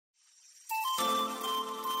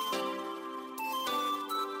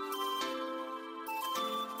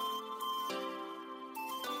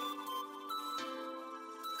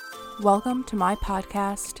Welcome to my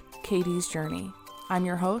podcast, Katie's Journey. I'm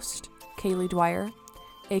your host, Kaylee Dwyer,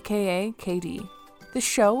 aka KD. This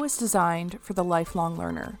show is designed for the lifelong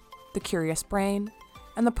learner, the curious brain,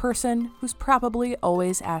 and the person who's probably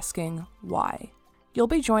always asking why. You'll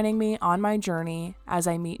be joining me on my journey as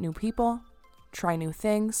I meet new people, try new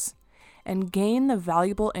things, and gain the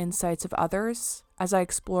valuable insights of others as I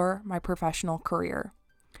explore my professional career.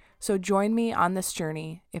 So join me on this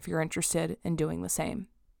journey if you're interested in doing the same.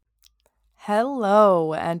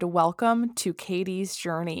 Hello, and welcome to Katie's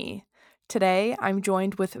Journey. Today, I'm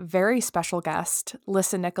joined with very special guest,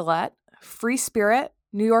 Lissa Nicolette, free spirit,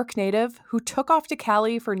 New York native, who took off to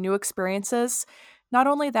Cali for new experiences. Not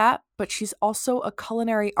only that, but she's also a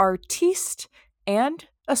culinary artiste and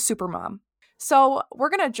a supermom. So we're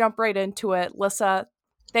going to jump right into it. Lissa,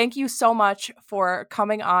 thank you so much for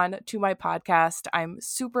coming on to my podcast. I'm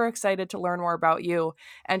super excited to learn more about you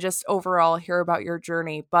and just overall hear about your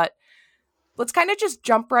journey. But let's kind of just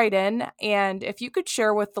jump right in. And if you could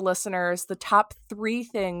share with the listeners the top 3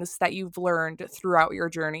 things that you've learned throughout your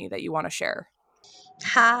journey that you want to share.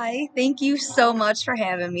 Hi, thank you so much for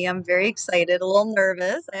having me. I'm very excited, a little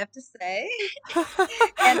nervous, I have to say,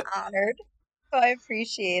 and honored. So I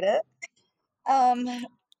appreciate it.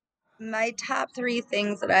 My top 3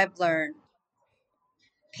 things that I've learned: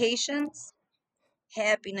 patience,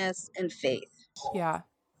 happiness, and faith. Yeah,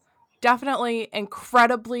 definitely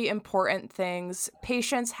incredibly important things.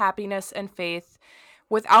 Patience, happiness, and faith.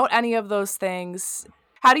 Without any of those things,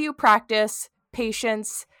 how do you practice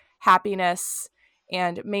patience, happiness,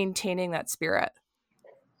 and maintaining that spirit?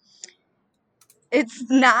 It's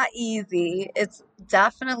not easy. It's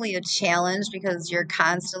definitely a challenge because you're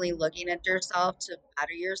constantly looking at yourself to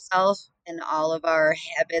better yourself and all of our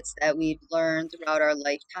habits that we've learned throughout our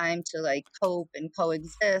lifetime to like cope and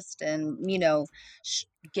coexist and, sh-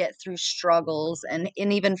 get through struggles and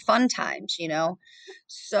even fun times.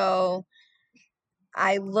 So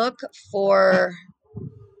I look for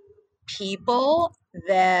people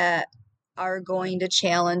that are going to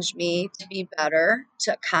challenge me to be better,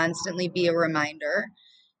 to constantly be a reminder.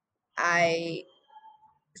 I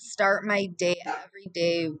start my day every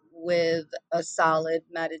day with a solid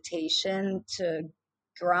meditation to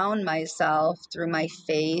ground myself through my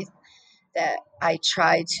faith that I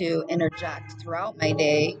try to interject throughout my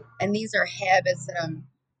day. And these are habits that I'm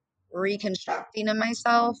reconstructing in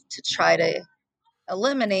myself to try to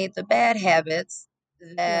eliminate the bad habits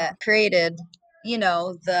Yeah. that created,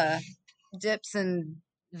 the dips and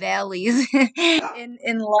valleys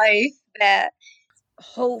in life that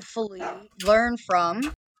hopefully learn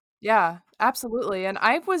from. Yeah, absolutely. And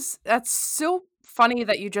that's so funny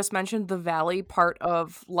that you just mentioned the valley part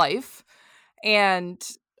of life. And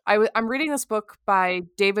I'm reading this book by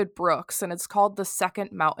David Brooks, and it's called The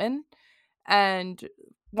Second Mountain. And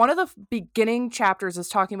one of the beginning chapters is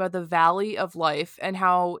talking about the valley of life and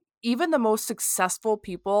how even the most successful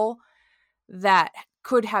people that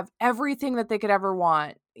could have everything that they could ever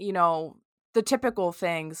want, the typical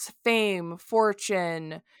things, fame,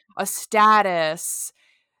 fortune, a status,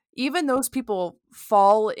 even those people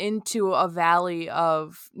fall into a valley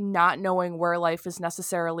of not knowing where life is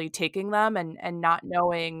necessarily taking them and not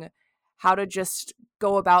knowing how to just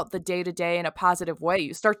go about the day to day in a positive way.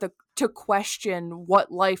 You start to question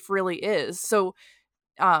what life really is. So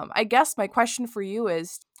I guess my question for you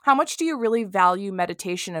is, how much do you really value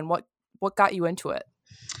meditation, and what got you into it?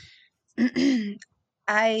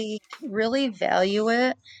 I really value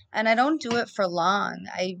it, and I don't do it for long.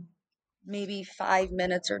 I maybe 5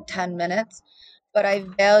 minutes or 10 minutes, but I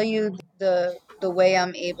value the way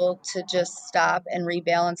I'm able to just stop and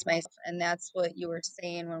rebalance myself. And that's what you were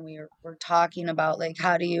saying when were talking about like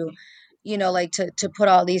how do you, like to put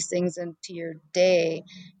all these things into your day,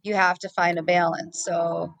 you have to find a balance.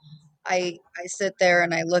 So I sit there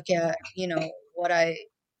and I look at, what I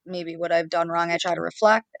maybe what I've done wrong. I try to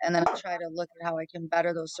reflect and then I try to look at how I can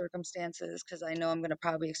better those circumstances because I know I'm going to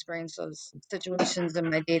probably experience those situations in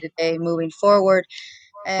my day to day moving forward.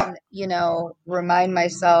 And, remind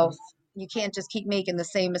myself you can't just keep making the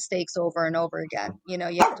same mistakes over and over again. You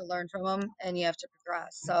have to learn from them and you have to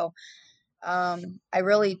progress. So I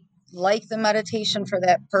really like the meditation for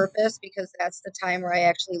that purpose because that's the time where I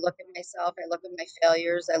actually look at myself. I look at my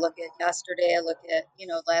failures. I look at yesterday. I look at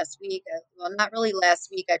last week. Well, not really last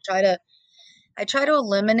week. I try to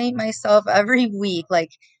eliminate myself every week.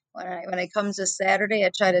 Like when it comes to Saturday,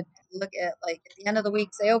 I try to look at like at the end of the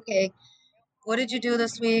week, say, okay, what did you do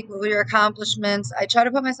this week? What were your accomplishments? I try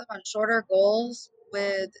to put myself on shorter goals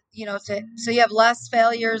with so you have less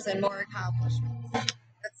failures and more accomplishments.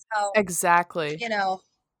 That's how Exactly. you know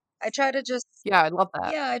I try to just, Yeah, I love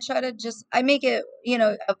that. yeah, I try to just, I make it,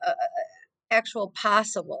 actual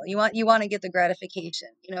possible. You want to get the gratification.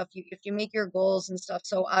 If you make your goals and stuff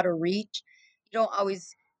so out of reach, you don't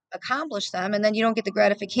always accomplish them, and then you don't get the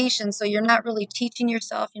gratification. So you're not really teaching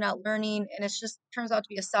yourself. You're not learning, and it's just turns out to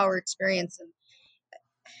be a sour experience. And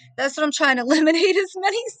that's what I'm trying to eliminate: as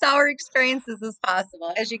many sour experiences as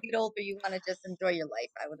possible. As you get older, you want to just enjoy your life.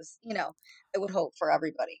 I would hope for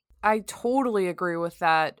everybody. I totally agree with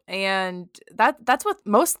that. And that's with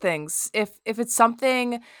most things. If it's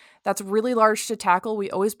something that's really large to tackle,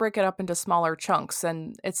 we always break it up into smaller chunks.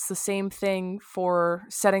 And it's the same thing for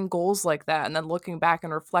setting goals like that and then looking back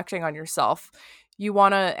and reflecting on yourself. You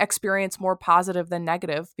want to experience more positive than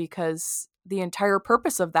negative because the entire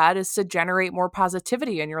purpose of that is to generate more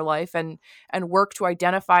positivity in your life and work to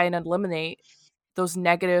identify and eliminate those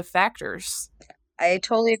negative factors. I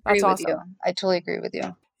totally agree That's with you. awesome. I totally agree with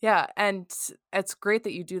you. Yeah, and it's great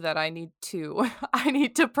that you do that. I need to I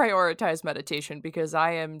need to prioritize meditation because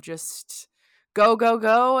I am just go go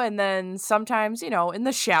go and then sometimes, in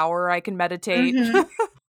the shower I can meditate. Hmm.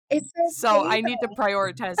 It's So okay I need to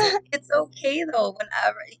prioritize it. It's okay though.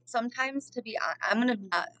 Whenever sometimes to be hon I'm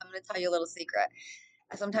gonna tell you a little secret.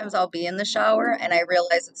 Sometimes I'll be in the shower and I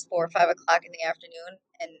realize it's 4 or 5 o'clock in the afternoon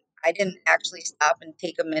and I didn't actually stop and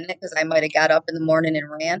take a minute because I might have got up in the morning and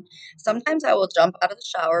ran. Sometimes I will jump out of the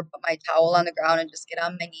shower, put my towel on the ground and just get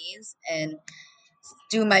on my knees and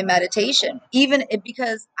do my meditation.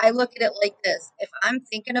 Because I look at it like this. If I'm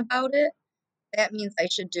thinking about it, that means I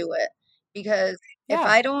should do it. Because if Yeah,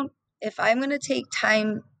 I don't, if I'm going to take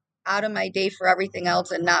time out of my day for everything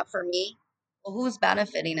else and not for me, well, who's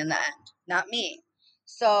benefiting in the end? Not me.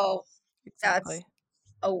 So that's, exactly.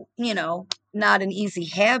 not an easy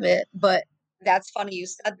habit, but that's funny you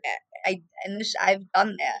said that. I've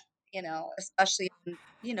done that, especially when,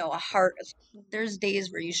 a heart, there's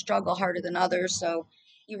days where you struggle harder than others. So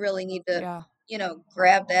you really need to, Yeah.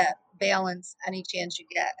 grab that balance any chance you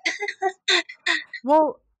get.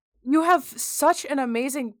 Well, you have such an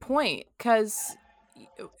amazing point cuz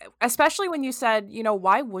especially when you said,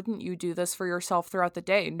 why wouldn't you do this for yourself throughout the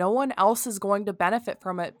day? No one else is going to benefit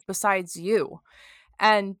from it besides you.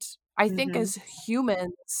 And I think Hmm. as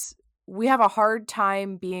humans, we have a hard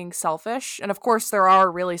time being selfish. And of course there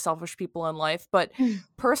are really selfish people in life, but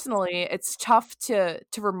personally, it's tough to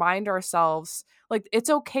remind ourselves like it's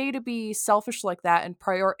okay to be selfish like that and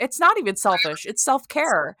it's not even selfish, it's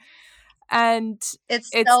self-care. And It's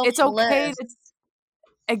it's okay selfless, to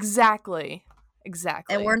exactly.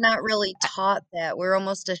 and we're Exactly. not really taught that. We're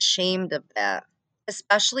almost ashamed of that,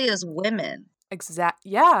 especially as women.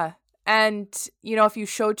 Yeah. And if you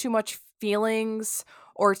show too much feelings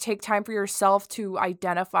or take time for yourself to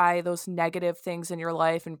identify those negative things in your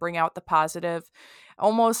life and bring out the positive,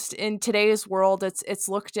 almost in today's world it's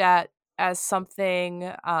looked at as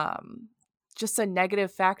something just a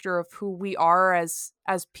negative factor of who we are as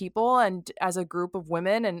people and as a group of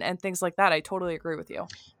women and things like that. I totally agree with you.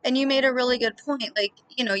 And you made a really good point. Like,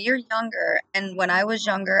 you're younger, and when I was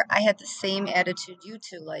younger, I had the same attitude you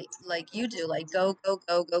two, like you do, like go, go,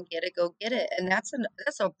 go, go get it. And that's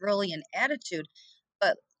a brilliant attitude.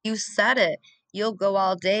 But you said it. You'll go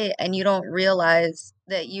all day and you don't realize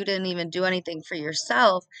that you didn't even do anything for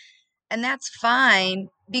yourself. And that's fine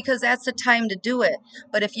because that's the time to do it.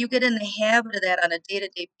 But if you get in the habit of that on a day to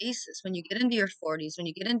day basis, when you get into your 40s, when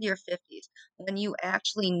you get into your 50s, when you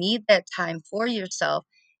actually need that time for yourself,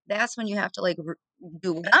 that's when you have to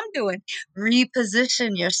do what I'm doing,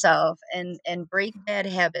 reposition yourself and break bad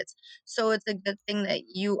habits. So it's a good thing that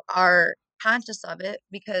you are conscious of it,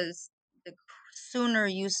 because the sooner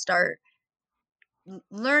you start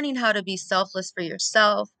learning how to be selfless for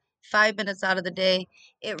yourself 5 minutes out of the day,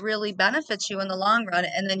 it really benefits you in the long run.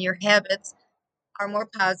 And then your habits are more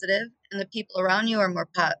positive, and the people around you are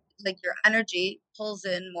like your energy pulls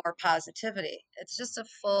in more positivity. It's just a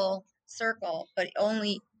full circle, but it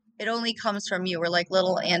only comes from you. We're like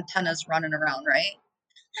little antennas running around, right?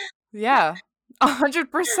 Yeah.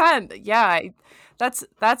 100%. Yeah.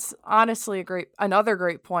 That's honestly another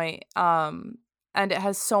great point. And it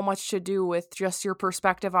has so much to do with just your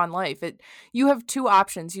perspective on life. You have two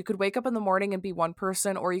options. You could wake up in the morning and be one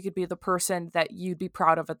person, or you could be the person that you'd be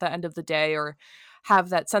proud of at the end of the day, or have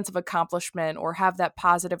that sense of accomplishment, or have that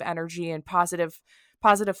positive energy and positive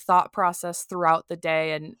thought process throughout the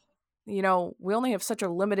day. And we only have such a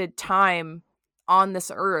limited time on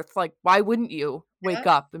this earth. Like, why wouldn't you wake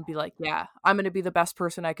Yeah. up and be like, yeah, I'm going to be the best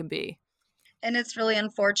person I can be? And it's really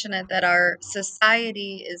unfortunate that our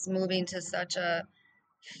society is moving to such a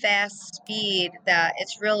fast speed that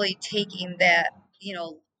it's really taking the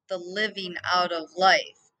living out of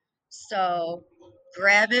life. So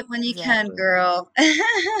Grab it when you can, Exactly. girl.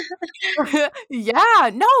 Yeah,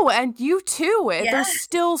 no, and you too. Yeah. There's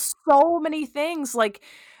still so many things like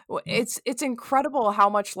it's incredible how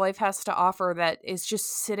much life has to offer that is just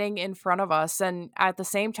sitting in front of us. And at the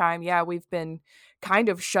same time, yeah, we've been kind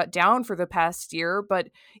of shut down for the past year, but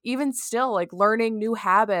even still, like learning new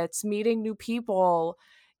habits, meeting new people,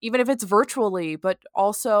 even if it's virtually, but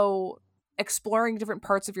also exploring different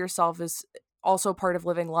parts of yourself is also part of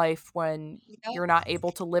living life when Yep. you're not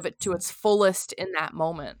able to live it to its fullest in that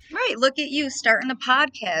moment. Right. Look at you starting a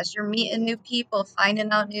podcast. You're meeting new people,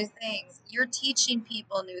 finding out new things. You're teaching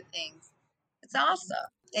people new things. It's awesome.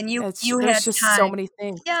 And It's you there's had just so time. many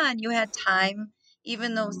things. Yeah, and you had time,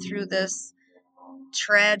 even though through this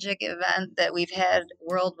tragic event that we've had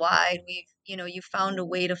worldwide, you found a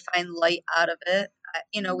way to find light out of it.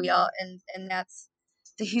 We all, and that's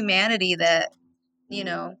the humanity that, you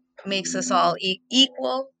know, makes us all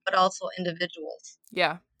equal, but also individuals.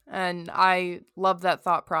 Yeah. And I love that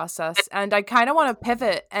thought process. And I kind of want to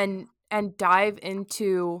pivot and dive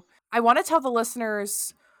into I want to tell the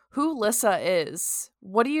listeners who Lissa is.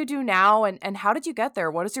 What do you do now and how did you get there?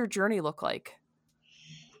 What does your journey look like?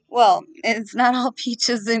 Well, it's not all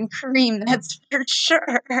peaches and cream, that's for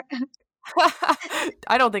sure.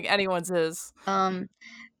 I don't think anyone's is. Um,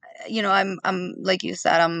 I'm like you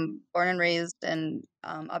said, I'm born and raised in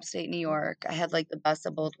upstate New York. I had like the best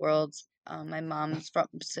of both worlds. My mom's from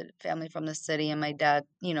family from the city, and my dad,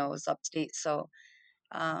 was upstate. So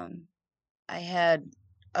um, I had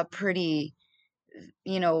a pretty,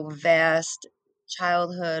 vast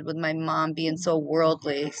childhood with my mom being so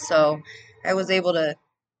worldly. So I was able to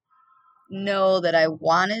know that I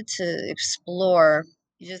wanted to explore.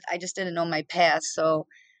 I just didn't know my past. So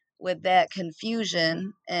with that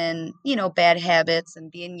confusion and, bad habits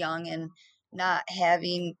and being young and not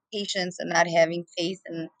having patience and not having faith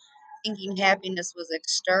and thinking happiness was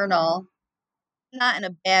external, not in a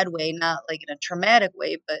bad way, not like in a traumatic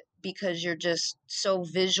way, but because you're just so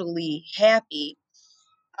visually happy.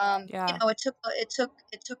 Yeah. It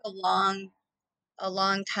took a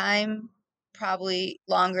long time, probably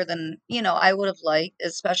longer than, I would have liked,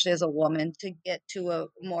 especially as a woman, to get to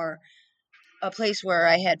a place where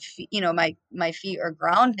I had, my feet are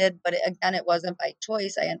grounded. But again, it wasn't by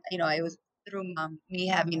choice. I was through me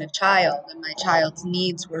having a child, and my child's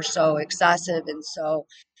needs were so excessive and so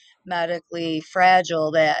medically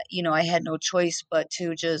fragile that, I had no choice but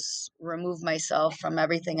to just remove myself from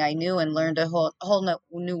everything I knew and learn a whole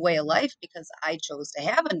new way of life because I chose to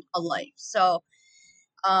have a life. So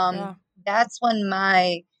um, Yeah. that's when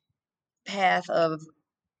my path of,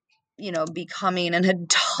 becoming an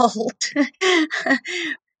adult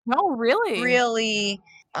No, really. really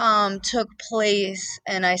took place.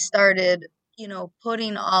 And I started,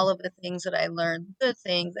 putting all of the things that I learned, the good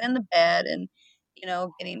things and the bad, and,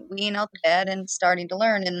 getting weaning out the bad and starting to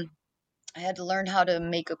learn. And I had to learn how to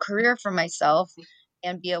make a career for myself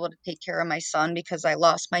and be able to take care of my son because I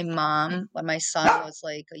lost my mom when my son was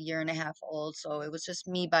like a year and a half old. So it was just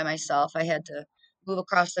me by myself. I had to move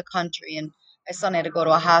across the country, and my son had to go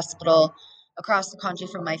to a hospital across the country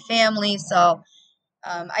from my family. So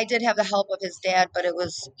I did have the help of his dad, but it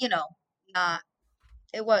was, not,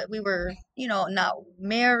 we were, not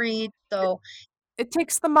married. So It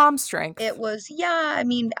takes the mom it strength. was, yeah, I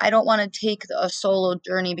mean, I don't want to take a solo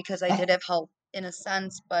journey because I did have help in a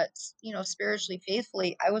sense, but spiritually,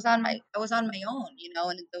 faithfully, I was on my own,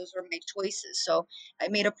 and those were my choices. So I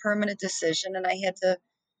made a permanent decision, and I had to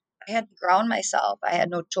ground myself. I had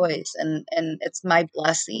no choice, and it's my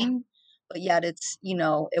blessing, but yet it's,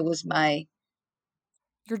 it was my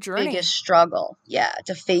Your biggest journey. struggle. Yeah,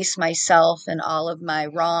 to face myself and all of my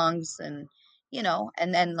wrongs, and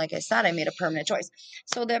then, like I said, I made a permanent choice.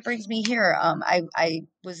 So that brings me here. I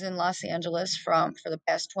was in Los Angeles for the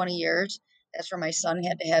past 20 years. That's where my son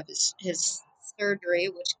had to have his surgery,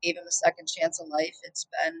 which gave him a second chance in life. It's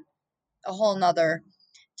been a whole nother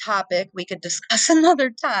topic we could discuss another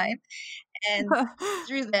time. And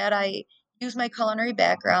through that, I used my culinary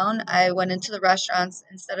background. I went into the restaurants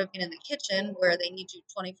instead of being in the kitchen where they need you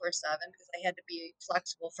 24/7 because I had to be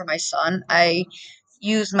flexible for my son. I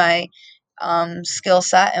used my skill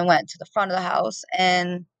set and went to the front of the house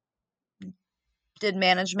and did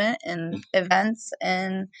management and events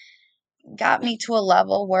and got me to a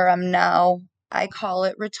level where I'm now, I call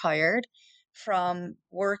it retired from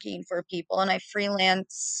working for people, and I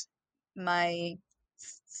freelance my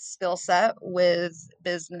skill set with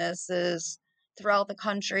businesses throughout the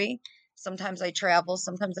country. Sometimes I travel,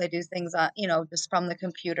 sometimes I do things on, just from the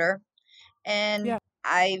computer. And Yeah.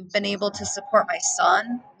 I've been able to support my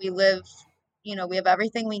son. We have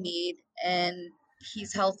everything we need. And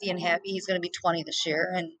he's healthy and happy. He's going to be 20 this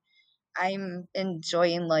year, and I'm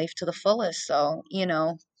enjoying life to the fullest. So,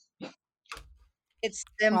 it's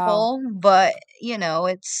Wow. simple, but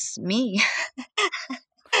it's me.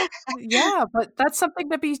 Yeah, but that's something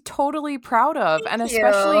to be totally proud of, Thank and you.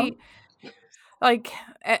 especially like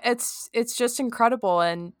it's just incredible.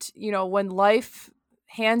 And when life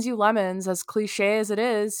hands you lemons, as cliche as it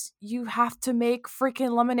is, you have to make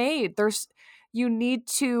freaking lemonade. You need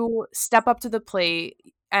to step up to the plate,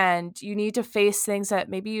 and you need to face things that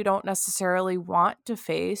maybe you don't necessarily want to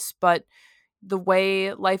face, but the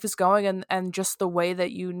way life is going, and just the way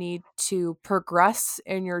that you need to progress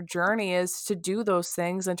in your journey is to do those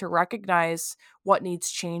things and to recognize what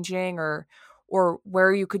needs changing, or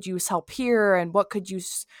where you could use help here, and what could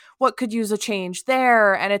use a change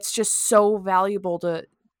there. And it's just so valuable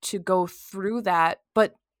to go through that.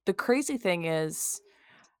 But the crazy thing is,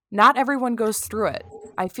 not everyone goes through it.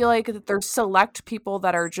 I feel like that there's select people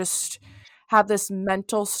that are just have this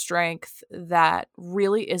mental strength that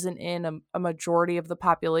really isn't in a majority of the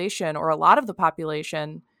population, or a lot of the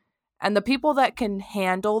population. And the people that can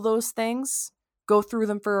handle those things go through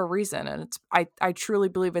them for a reason. And I truly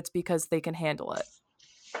believe it's because they can handle it.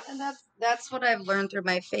 And that's what I've learned through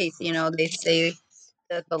my faith. They say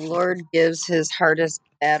that the Lord gives his hardest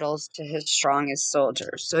battles to his strongest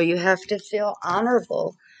soldiers. So you have to feel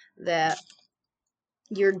honorable that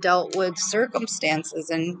you're dealt with circumstances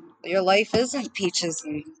and your life isn't peaches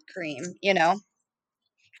and cream.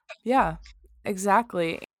 Yeah,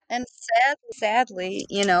 exactly. And sadly,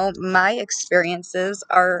 my experiences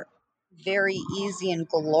are very easy and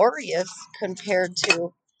glorious compared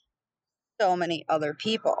to so many other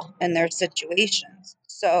people and their situations.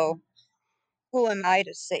 So who am I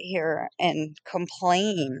to sit here and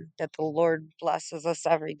complain that the Lord blesses us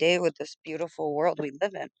every day with this beautiful world we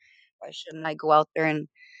live in? Why shouldn't I go out there and,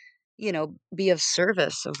 be of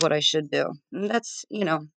service of what I should do? And that's,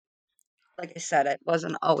 like I said, it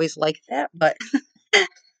wasn't always like that, but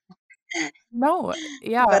No,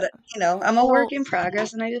 yeah. I'm a work Well, in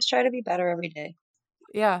progress and I just try to be better every day.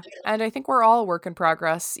 yeah. And I think we're all a work in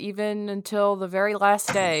progress, even until the very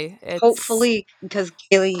last day. It's Hopefully, because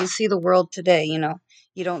Kaylee, you see the world today,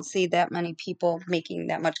 you don't see that many people making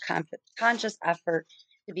that much conscious effort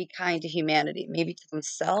to be kind to humanity, maybe to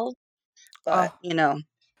themselves, but oh,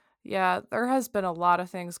 yeah, there has been a lot of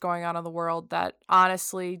things going on in the world that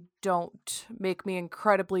honestly don't make me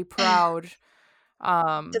incredibly proud. to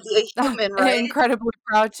Um, be a human, right? incredibly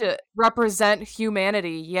proud to represent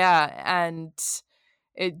humanity. Yeah, and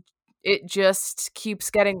it it just keeps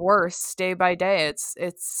getting worse day by day.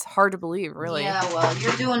 It's hard to believe, really. Yeah, well,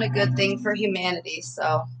 you're doing a good thing for humanity,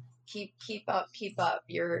 so keep up, keep up.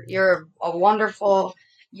 You're a wonderful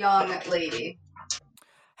young lady.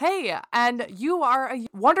 Hey, and you are a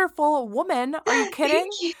wonderful woman. Are you Thank kidding?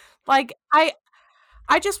 you. Like I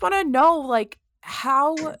just want to know, like,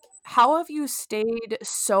 how have you stayed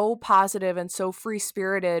so positive and so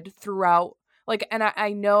free-spirited throughout, like, and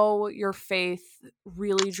I know your faith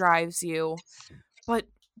really drives you, but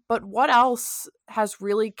what else has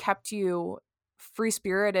really kept you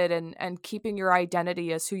free-spirited and keeping your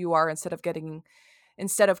identity as who you are, instead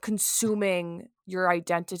of consuming your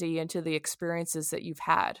identity into the experiences that you've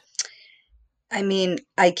had? I mean,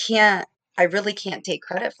 I really can't take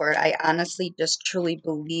credit for it. I honestly just truly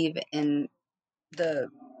believe in the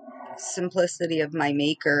simplicity of my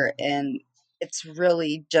maker, and it's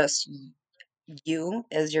really just you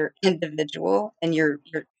as your individual and your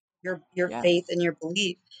Yeah. faith and your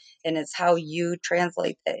belief, and it's how you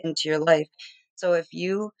translate that into your life. So if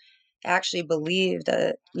you actually believe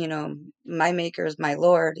that my maker is my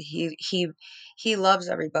Lord, he loves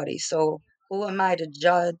everybody. So who am I to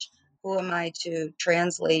judge? Who am I to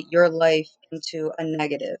translate your life into a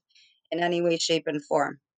negative in any way, shape, and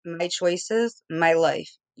form? My choices, my life.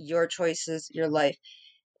 Your choices, your life.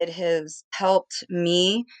 It has helped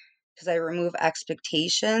me because I remove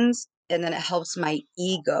expectations, and then it helps my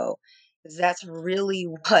ego, because that's really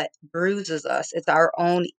what bruises us. It's our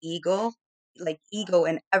own ego, like ego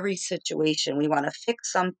in every situation. We want to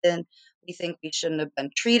fix something. We think we shouldn't have been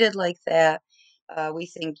treated like that. We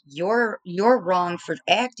think you're wrong for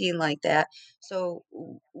acting like that. So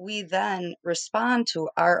we then respond to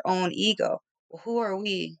our own ego. Well, who are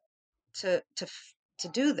we to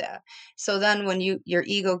do that? So then when your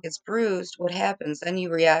ego gets bruised, what happens? Then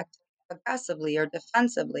you react aggressively or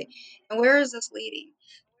defensively. And where is this leading?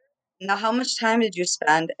 Now, how much time did you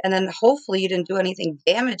spend? And then hopefully you didn't do anything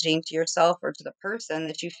damaging to yourself or to the person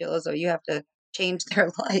that you feel as though you have to change their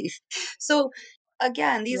life. So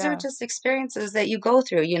again, these are Yeah. just experiences that you go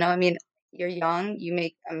through. I mean, You're young, you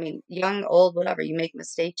make, I mean, young, old, whatever, you make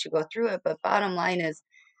mistakes, you go through it. But bottom line is,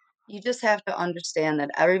 you just have to understand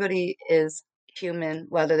that everybody is human,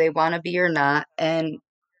 whether they want to be or not. And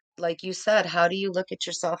like you said, how do you look at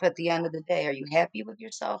yourself at the end of the day? Are you happy with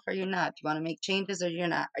yourself or you're not? Do you want to make changes or you're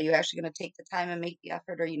not? Are you actually going to take the time and make the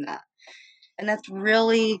effort or you not? And that's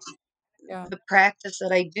really Yeah. the practice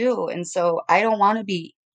that I do. And so I don't want to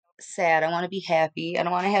be sad. I want to be happy. I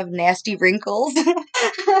don't want to have nasty wrinkles.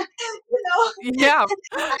 Yeah.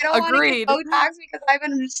 I don't want to get Agreed. Botox because I've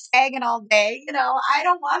been sagging all day. I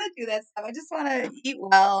don't want to do that stuff. I just want to eat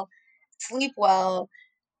well, sleep well,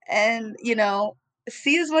 and,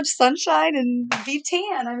 see as much sunshine and be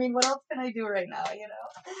tan. I mean, what else can I do right now?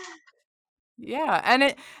 Yeah,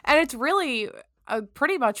 and it's really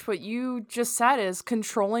pretty much what you just said is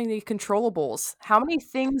controlling the controllables. How many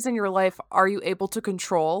things in your life are you able to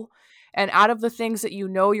control? And out of the things that you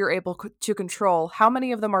know you're able to control, how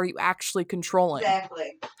many of them are you actually controlling?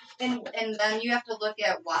 Exactly. And then you have to look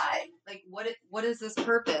at why. Like what is this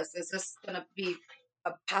purpose? Is this gonna be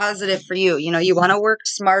a positive for you? You want to work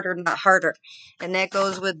smarter, not harder. And that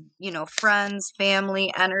goes with, friends,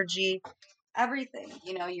 family, energy, everything.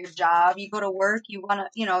 Your job, you go to work, you wanna,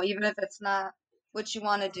 even if it's not what you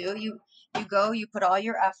want to do, you go, you put all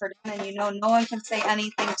your effort in, and no one can say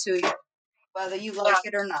anything to you, whether you like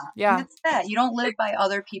it or not. And Yeah. it's that. You don't live by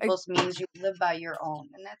other I, people's means, you live by your own.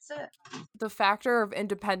 And that's it. the factor of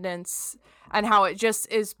independence and how it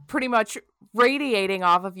just is pretty much radiating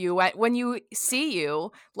off of you when you see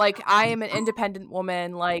you. Like, I am an independent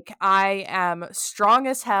woman, like I am strong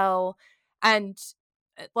as hell. And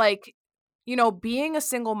like, being a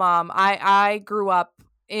single mom, I grew up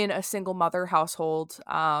in a single mother household.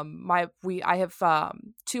 My we I have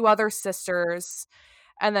two other sisters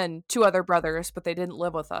and then two other brothers, but they didn't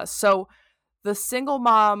live with us. So the single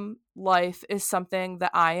mom life is something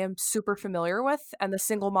that I am super familiar with, and the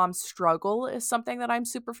single mom struggle is something that I'm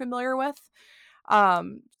super familiar with.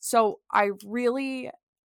 So I really,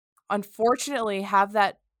 unfortunately, have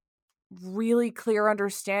that really clear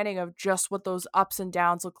understanding of just what those ups and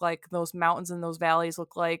downs look like, those mountains and those valleys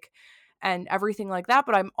look like, and everything like that.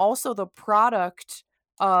 But I'm also the product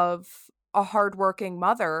of a hardworking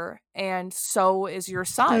mother, and so is your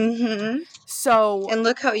son. Mm-hmm. So And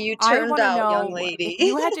look how you I turned want to out, young know if lady.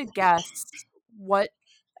 you had to guess what.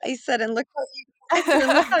 I said, and look how you, I said,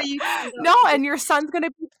 and look how you turned out. No, and your son's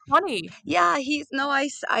gonna be 20. Yeah, he's no,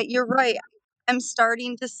 you're right. I'm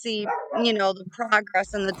starting to see, the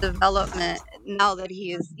progress and the development now that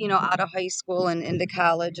he is, out of high school and into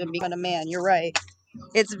college and becoming a man. You're right.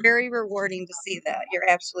 It's very rewarding to see that. You're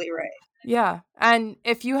absolutely right. Yeah, and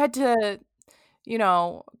if you had to,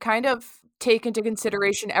 kind of take into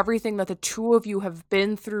consideration everything that the two of you have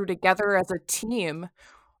been through together as a team,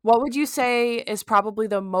 what would you say is probably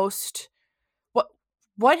the most what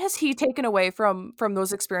what has he taken away from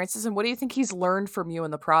those experiences, and what do you think he's learned from you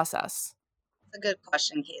in the process? It's a good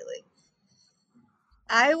question, Kaylee.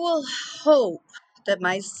 I will hope that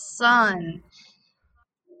my son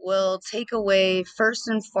will take away first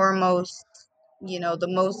and foremost, the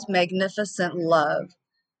most magnificent love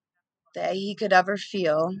that he could ever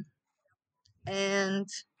feel. And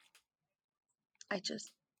I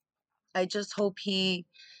just I just hope he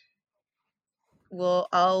will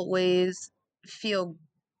always feel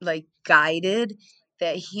like guided,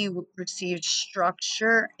 that he would receive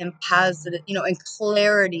structure and positive, and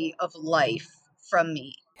clarity of life from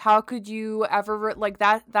me. How could you ever like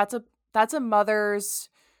that that's a mother's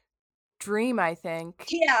dream, I think.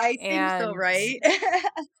 Yeah, I think so, And right?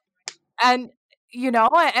 and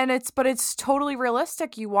and it's totally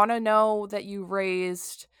realistic. You want to know that you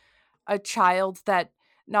raised a child that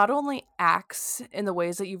not only acts in the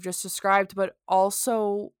ways that you've just described, but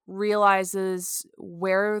also realizes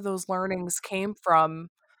where those learnings came from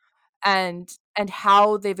and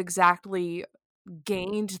how they've exactly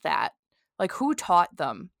gained that. Like, who taught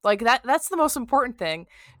them? Like, that's the most important thing.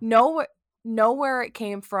 Know know where it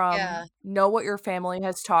came Yeah, from, know what your family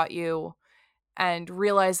has taught you, and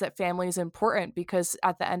realize that family is important, because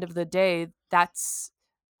at the end of the day, that's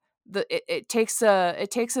it takes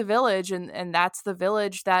a village, and that's the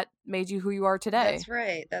village that made you who you are today. that's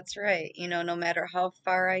right. That's right. No matter how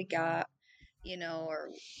far I got, or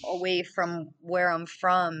away from where I'm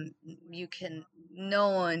from, you can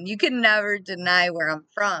never deny where I'm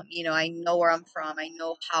from. I know where I'm from. I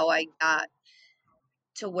know how I got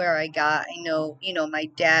to where I got. I know, my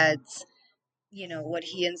dad's, what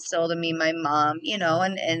he instilled in me, my mom,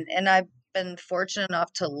 and I've been fortunate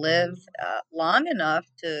enough to live long enough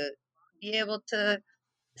to be able to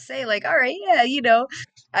say, like, all right, yeah,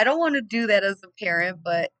 I don't want to do that as a parent,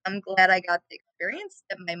 but I'm glad I got the experience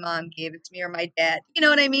that my mom gave it to me or my dad. You know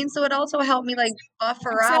what I mean? So it also helped me like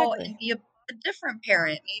buffer out and Exactly. be a different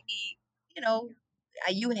parent. Maybe, you know,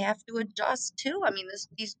 you have to adjust too. I mean,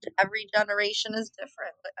 these every generation is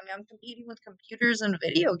different. But I mean, I'm competing with computers and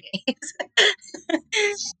video games.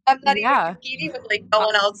 I'm not even Yeah. competing with like Uh,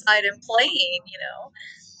 going outside and playing, you know.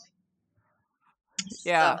 So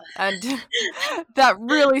yeah. And that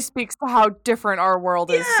really speaks to how different our world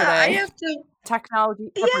is yeah, I today. have to.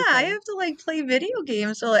 Technology, Yeah, I everything. have to like play video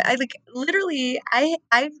games. So like, I like literally,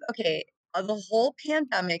 I've okay. The whole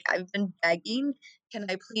pandemic, I've been begging, can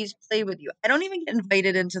I please play with you? I don't even get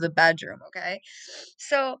invited into the bedroom. Okay,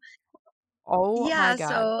 so Oh my yeah, God.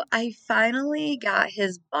 so I finally got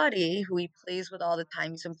his buddy who he plays with all the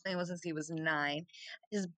time. He's been playing with since he was 9.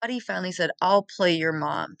 His buddy finally said, "I'll play your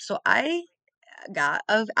mom." So I got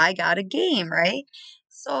a game, right?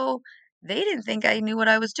 So they didn't think I knew what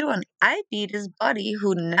I was doing. I beat his buddy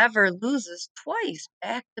who never loses twice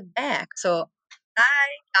back to back. So I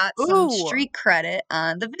got some Ooh. street credit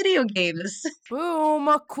on the video games. Boom.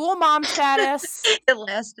 Cool mom status. It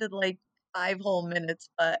lasted like 5 whole minutes,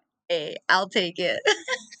 but hey, I'll take it.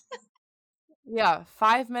 Yeah,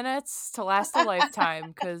 5 minutes to last a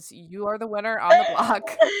lifetime because you are the winner on the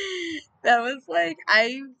block. That was like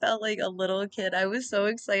I felt like a little kid. I was so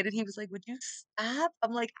excited. He was like, "Would you stop?"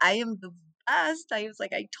 I'm like, "I am the best." I was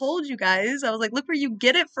like, "I told you guys." I was like, "Look where you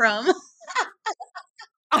get it from."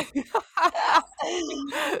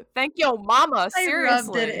 Thank you, mama. I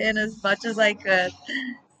rubbed it Seriously. in as much as I could.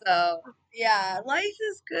 So, yeah, life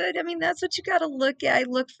is good. I mean, that's what you gotta look at. I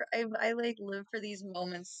like live for these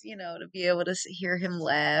moments, you know, to be able to hear him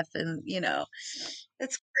laugh and, you know,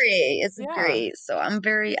 it's great. It's Yeah. great. So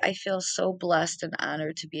I feel so blessed and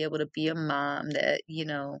honored to be able to be a mom that, you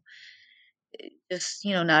know, just,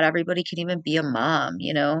 you know, not everybody can even be a mom,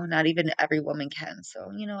 you know, not even every woman can.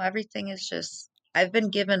 So, you know, everything is just, I've been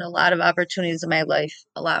given a lot of opportunities in my life,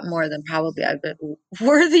 a lot more than probably I've been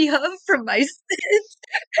worthy of from my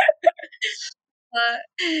but,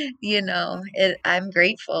 you know, I'm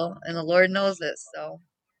grateful and the Lord knows this. So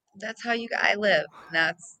that's how I live. And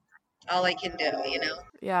that's all I can do, you know?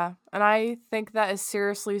 Yeah. And I think that is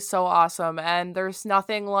seriously so awesome. And there's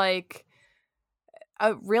nothing like,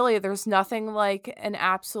 really, there's nothing like an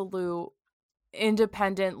absolute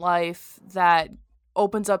independent life that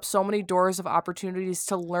opens up so many doors of opportunities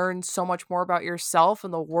to learn so much more about yourself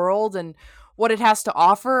and the world and what it has to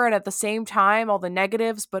offer, and at the same time all the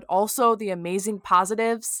negatives but also the amazing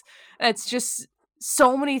positives. And it's just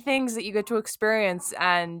so many things that you get to experience,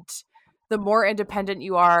 and the more independent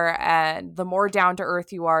you are and the more down to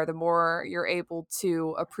earth you are, the more you're able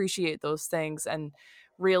to appreciate those things and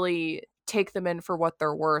really take them in for what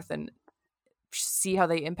they're worth and see how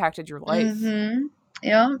they impacted your life. Mm-hmm.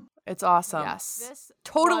 Yeah. It's awesome. Yes. This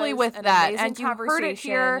totally with that. And you heard it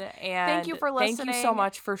here. Thank you for listening. Thank you so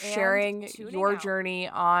much for sharing your journey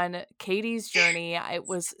on Katie's journey. It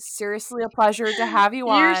was seriously a pleasure to have you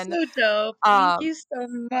You're on. so dope. Thank you so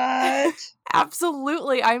much.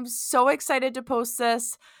 Absolutely. I'm so excited to post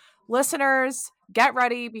this. Listeners, get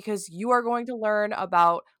ready because you are going to learn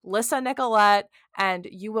about Lissa Nicolette and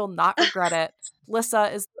you will not regret it.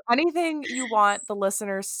 Lissa, is there anything you want the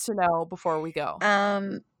listeners to know before we go?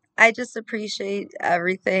 Um, I just appreciate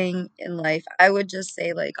everything in life. I would just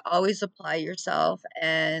say, like, always apply yourself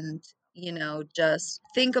and, you know, just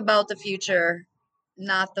think about the future,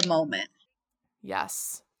 not the moment.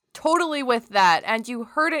 Yes, totally with that. And you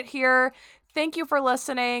heard it here. Thank you for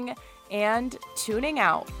listening and tuning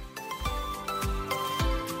out.